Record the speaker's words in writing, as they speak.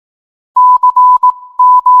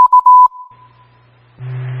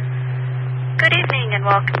and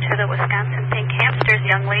welcome to the Wisconsin Pink Hamsters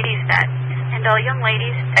Young Ladies Net. And all young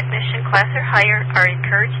ladies, technician class or higher, are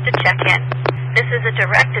encouraged to check in. This is a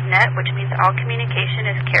directed net, which means all communication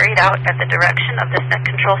is carried out at the direction of this net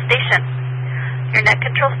control station. Your net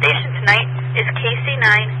control station tonight is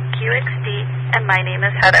KC9QXD, and my name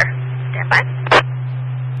is Heather. Stand by.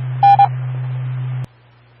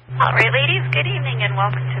 All right, ladies, good evening and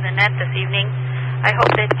welcome to the net this evening. I hope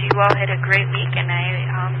that you all had a great week, and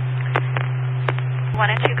why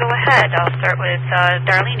don't you go ahead? I'll start with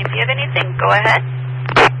Darlene. If you have anything, go ahead.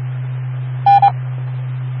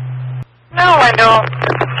 No, I don't.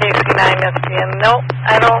 KC9SPN. No,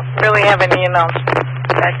 I don't really have any announcements.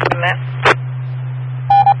 Back to the net.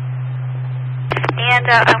 And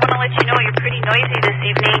I want to let you know you're pretty noisy this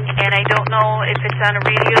evening, and I don't know if it's on a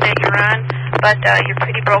radio that you're on, but you're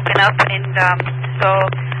pretty broken up, and so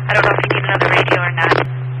I don't know if you need another radio or not.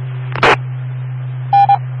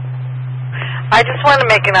 I just want to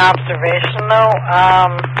make an observation, though.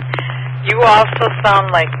 You also sound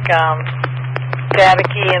like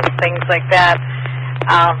staticky and things like that.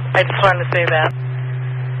 I just wanted to say that.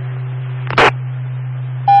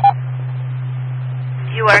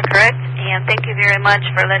 You are correct, and thank you very much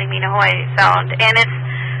for letting me know how I sound. And it's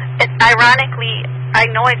ironically, I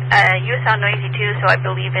know you sound noisy too, so I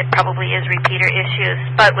believe it probably is repeater issues.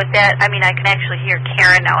 But with that, I mean, I can actually hear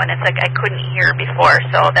Karen now, and it's like I couldn't hear before,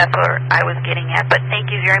 so that's what I was getting at. But thank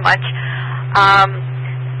you very much.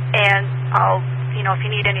 And I'll, if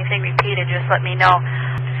you need anything repeated, just let me know.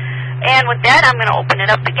 And with that, I'm going to open it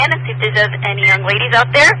up again and see if there's any young ladies out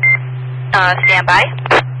there. Stand by.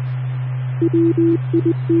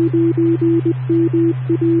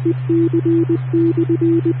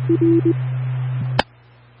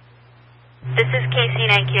 This is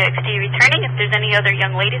KC9QXD returning. If there's any other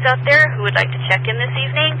young ladies out there who would like to check in this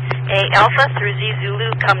evening, A Alpha through Z Zulu,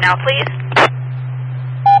 come now, please.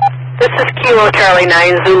 This is Kilo Charlie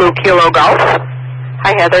 9 Zulu Kilo Golf.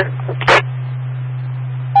 Hi, Heather.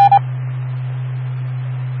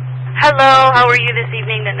 Hello, how are you this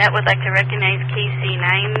evening? The net would like to recognize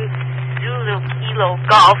KC9 Zulu Kilo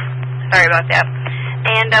Golf. Sorry about that.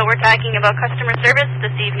 And we're talking about customer service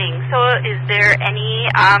this evening. So is there any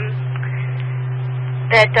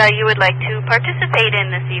that you would like to participate in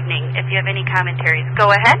this evening? If you have any commentaries,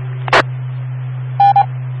 go ahead.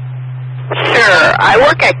 Sure. I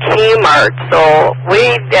work at Kmart, so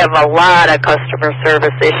we have a lot of customer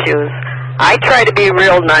service issues. I try to be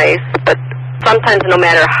real nice, but sometimes no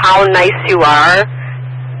matter how nice you are,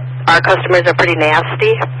 our customers are pretty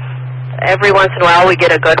nasty. Every once in a while we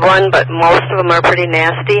get a good one, but most of them are pretty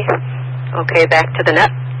nasty. Okay, back to the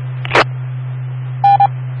net.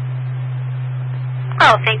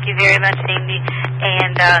 Oh, thank you very much, Sandy.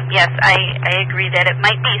 And yes, I agree that it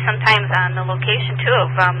might be sometimes on the location, too, of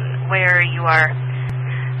where you are.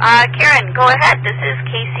 Karen, go ahead. This is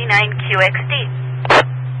KC9QXD.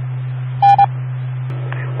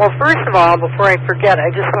 Well, first of all, before I forget, I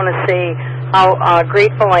just want to say how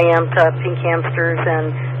grateful I am to Pink Hamsters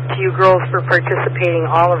and to you girls for participating,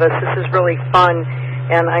 all of us. This is really fun,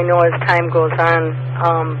 and I know as time goes on,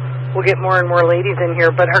 we'll get more and more ladies in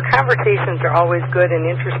here, but our conversations are always good and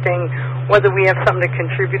interesting, whether we have something to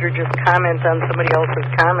contribute or just comment on somebody else's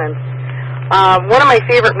comments. One of my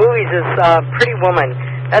favorite movies is Pretty Woman.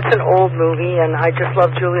 That's an old movie, and I just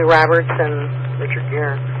love Julia Roberts and Richard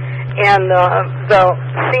Gere. And the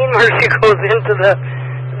scene where she goes into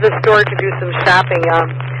the store to do some shopping,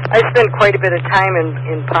 I spend quite a bit of time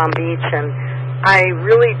in Palm Beach, and I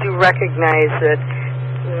really do recognize that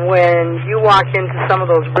when you walk into some of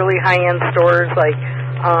those really high-end stores like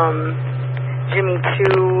Jimmy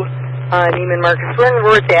Choo, Neiman Marcus, we're in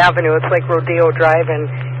Worth Avenue, it's like Rodeo Drive in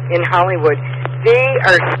Hollywood. They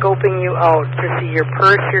are scoping you out to see your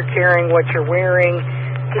purse you're carrying, what you're wearing,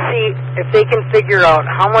 to see if they can figure out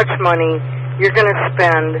how much money you're going to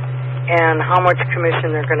spend and how much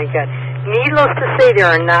commission they're going to get. Needless to say, there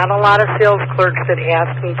are not a lot of sales clerks that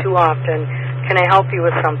ask me too often, can I help you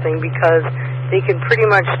with something, because they can pretty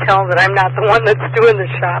much tell that I'm not the one that's doing the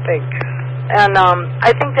shopping. And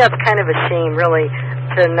I think that's kind of a shame, really,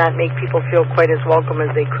 to not make people feel quite as welcome as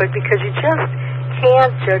they could, because you just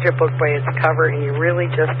can't judge a book by its cover, and you really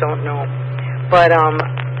just don't know. But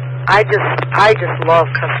I just love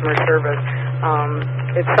customer service.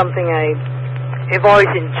 It's something I've always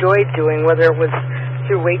enjoyed doing, whether it was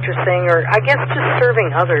through waitressing or I guess just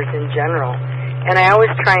serving others in general. And I always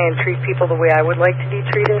try and treat people the way I would like to be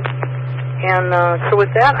treated. And so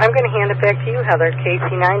with that, I'm going to hand it back to you, Heather,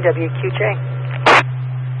 KC9WQJ.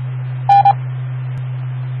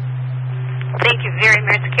 Thank you very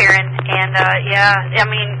much, Karen. And, yeah, I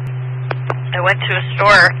mean, I went to a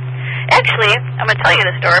store, actually, I'm going to tell you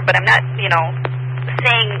the story, but I'm not,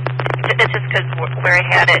 saying it's just because where I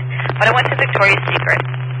had it. But I went to Victoria's Secret,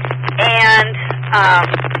 and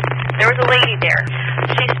there was a lady there.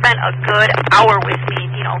 She spent a good hour with me,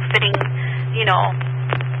 fitting,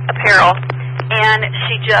 apparel, and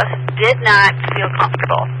she just did not feel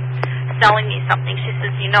comfortable selling me something. She says,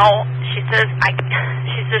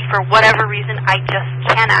 she says, for whatever reason, I just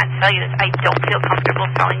cannot sell you this. I don't feel comfortable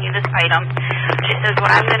selling you this item. She says,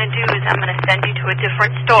 what I'm going to do is I'm going to send you to a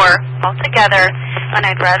different store altogether, and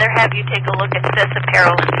I'd rather have you take a look at this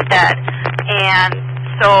apparel instead. And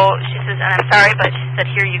so she says, and I'm sorry, but she said,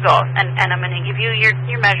 here you go, and I'm going to give you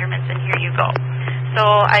your measurements, and here you go. So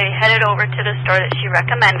I headed over to the store that she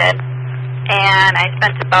recommended, and I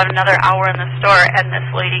spent about another hour in the store, and this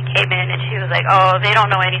lady came in, and she was like, oh, they don't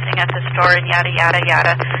know anything at the store, and yada, yada,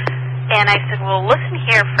 yada. And I said, well, listen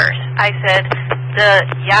here first. I said, the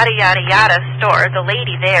yada, yada, yada store, the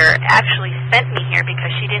lady there actually sent me here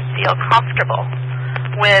because she didn't feel comfortable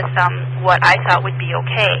with what I thought would be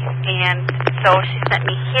okay. And so she sent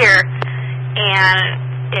me here,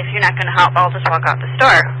 and if you're not going to help, I'll just walk out the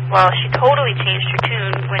store. Well, she totally changed her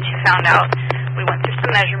tune when she found out. We went through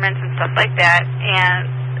some measurements and stuff like that, and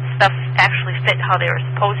stuff actually fit how they were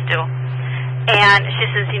supposed to. And she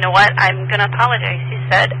says, you know what, I'm going to apologize. She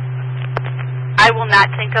said, I will not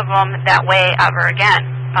think of them that way ever again.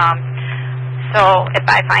 So if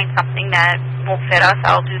I find something that won't fit us,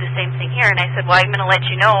 I'll do the same thing here. And I said, well, I'm going to let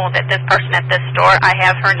you know that this person at this store, I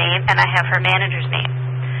have her name and I have her manager's name.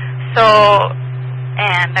 So,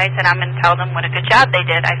 and I said, I'm going to tell them what a good job they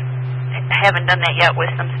did. I haven't done that yet with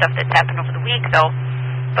some stuff that's happened over the week, though.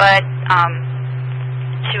 But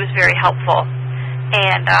she was very helpful.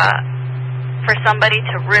 And for somebody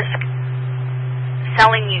to risk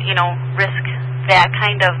selling you, risk that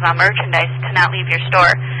kind of merchandise to not leave your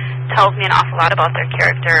store tells me an awful lot about their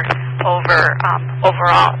character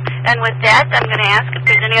overall. And with that, I'm going to ask if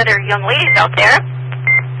there's any other young ladies out there.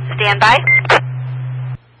 Stand by.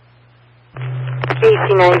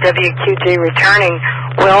 KC9WQJ returning.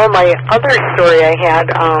 Well, my other story I had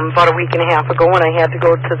about a week and a half ago when I had to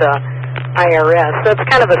go to the IRS. So it's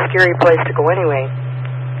kind of a scary place to go anyway.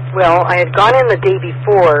 Well, I had gone in the day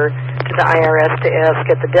before to the IRS to ask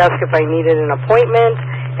at the desk if I needed an appointment,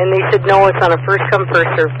 and they said, no, it's on a first-come,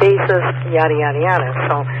 first-served basis, yada, yada, yada.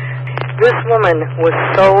 So this woman was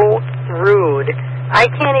so rude.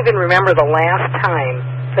 I can't even remember the last time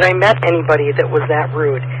that I met anybody that was that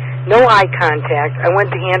rude. No eye contact. I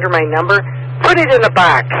went to hand her my number, put it in a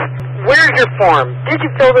box. Where's your form? Did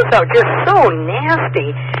you fill this out? Just so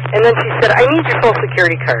nasty. And then she said, I need your Social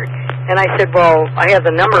Security card. And I said, well, I have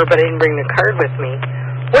the number, but I didn't bring the card with me.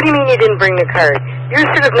 What do you mean you didn't bring the card? You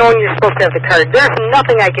should have known you're supposed to have the card. There's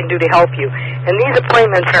nothing I can do to help you. And these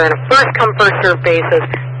appointments are on a first-come, first-served basis.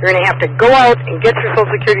 You're going to have to go out and get your Social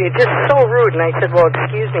Security. It's just so rude. And I said, well,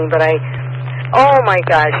 excuse me, but oh, my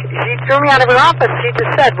gosh. She threw me out of her office. She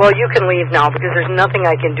just said, well, you can leave now because there's nothing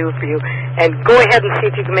I can do for you. And go ahead and see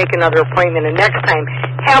if you can make another appointment. And next time,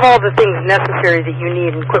 have all the things necessary that you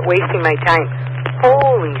need and quit wasting my time.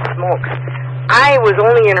 Holy smokes. I was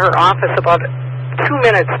only in her office about 2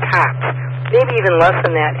 minutes tops, maybe even less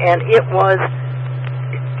than that, and she was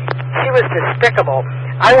despicable.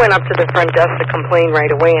 I went up to the front desk to complain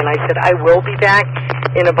right away, and I said, I will be back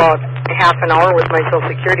in about half an hour with my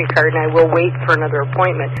Social Security card, and I will wait for another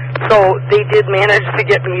appointment. So they did manage to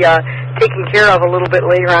get me taken care of a little bit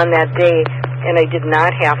later on that day, and I did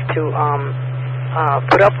not have to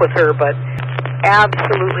put up with her, but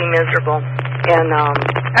absolutely miserable. And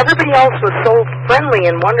everybody else was so friendly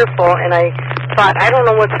and wonderful, and I thought, I don't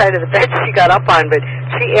know what side of the bed she got up on, but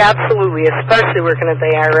she absolutely, especially working at the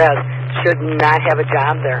IRS, should not have a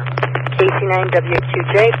job there.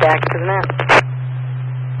 KC9WQJ, back to the net.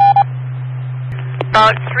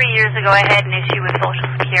 About 3 years ago, I had an issue with Social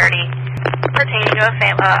Security pertaining to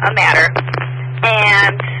a matter,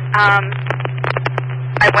 and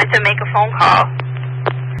I went to make a phone call.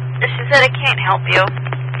 She said, I can't help you.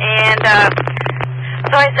 And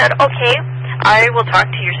so I said, okay, I will talk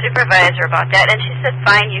to your supervisor about that. And she said,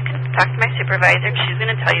 fine, you can talk to my supervisor, and she's going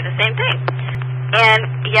to tell you the same thing. And,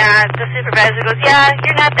 yeah, the supervisor goes, yeah,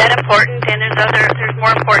 you're not that important, and there's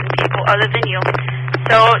more important people other than you.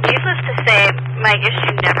 So, needless to say, my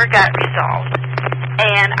issue never got resolved.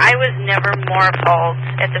 And I was never more appalled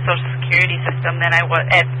at the Social Security system than I was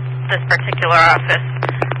at this particular office.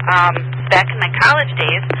 Back in my college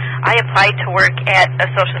days, I applied to work at a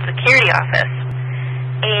Social Security office,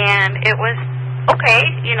 and it was okay,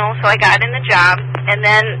 so I got in the job, and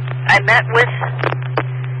then I met with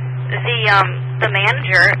the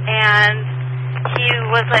manager, and he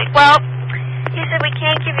was like, well, He said, we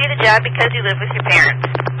can't give you the job because you live with your parents.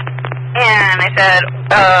 And I said,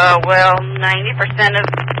 well, 90% of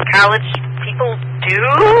college people do.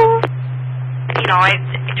 You know, I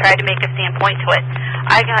tried to make a standpoint to it.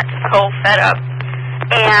 I got so fed up,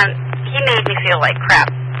 and he made me feel like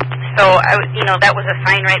crap. So, that was a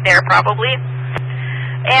sign right there probably.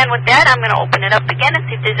 And with that, I'm going to open it up again and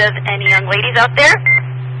see if there's any young ladies out there.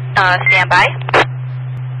 Stand by.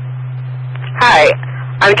 Hi.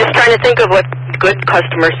 I'm just trying to think of what good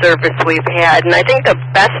customer service we've had, and I think the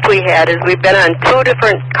best we had is we've been on 2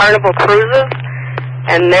 different Carnival cruises,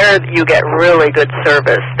 and there you get really good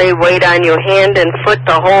service. They wait on you hand and foot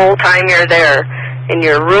the whole time you're there, in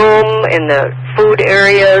your room, in the food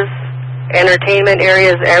areas, entertainment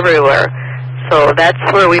areas, everywhere. So that's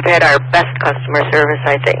where we've had our best customer service,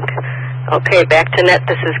 I think. Okay, back to net.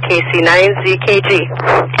 This is KC9ZKG.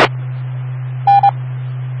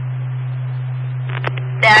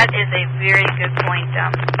 That is a very good point,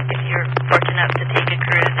 if you're fortunate enough to take a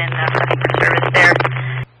cruise in customer service there.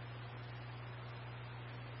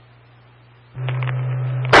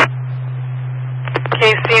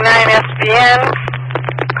 KC9SBN,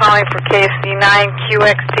 calling for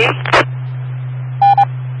KC9QXD.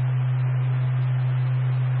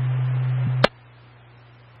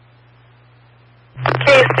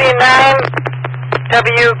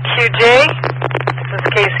 KC9WQJ, this is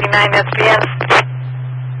KC9SBN.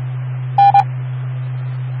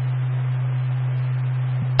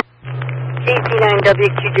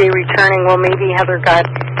 KC9WQJ returning. Well, maybe Heather got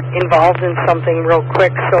involved in something real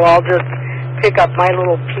quick, so I'll just pick up my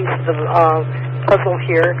little piece of the puzzle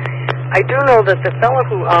here. I do know that the fellow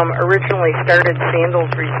who originally started Sandals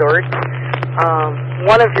Resort,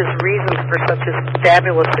 one of his reasons for such a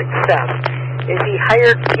fabulous success is he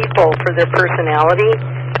hired people for their personality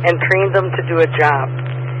and trained them to do a job.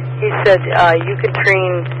 He said you can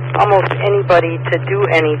train almost anybody to do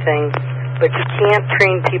anything, but you can't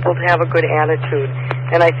train people to have a good attitude.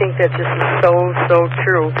 And I think that this is so, so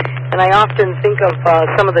true. And I often think of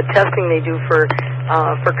some of the testing they do for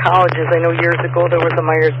colleges. I know years ago there was a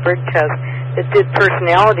Myers-Briggs test that did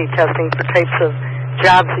personality testing for types of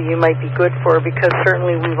jobs that you might be good for, because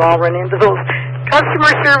certainly we've all run into those customer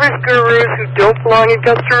service gurus who don't belong in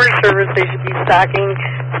customer service. They should be stocking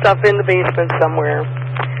stuff in the basement somewhere.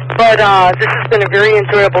 But this has been a very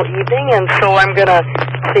enjoyable evening, and so I'm going to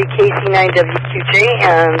say KC9WQJ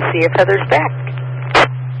and see if Heather's back.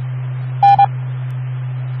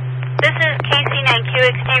 This is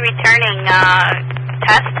KC9QXD returning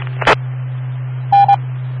test.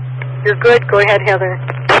 You're good. Go ahead, Heather.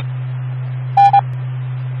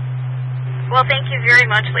 Well, thank you very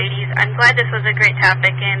much, ladies. I'm glad this was a great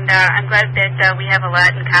topic, and I'm glad that we have a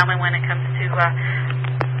lot in common when it comes to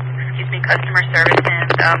customer service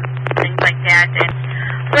and things like that. And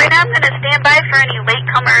so right now I'm going to stand by for any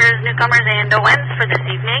latecomers, newcomers, and OMs for this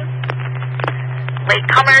evening.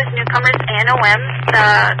 Latecomers, newcomers, and OMs,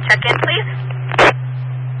 check in, please.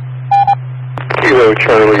 Kilo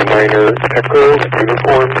Charlie Minor Echo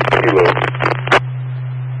Uniform Kilo.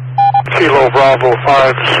 Kilo Bravo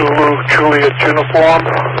 5 Zulu Juliet Uniform.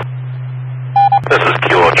 This is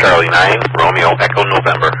Kilo Charlie 9 Romeo Echo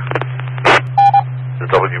November.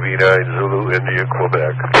 WB9 Zulu India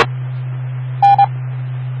Quebec.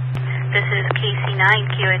 This is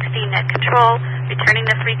KC9QXD Net Control, returning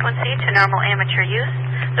the frequency to normal amateur use.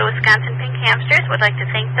 The Wisconsin Pink Hamsters would like to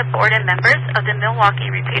thank the board and members of the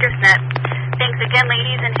Milwaukee Repeaters Net. Thanks again,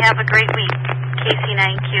 ladies, and have a great week.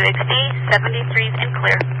 KC9QXD, 73s and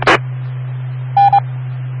clear.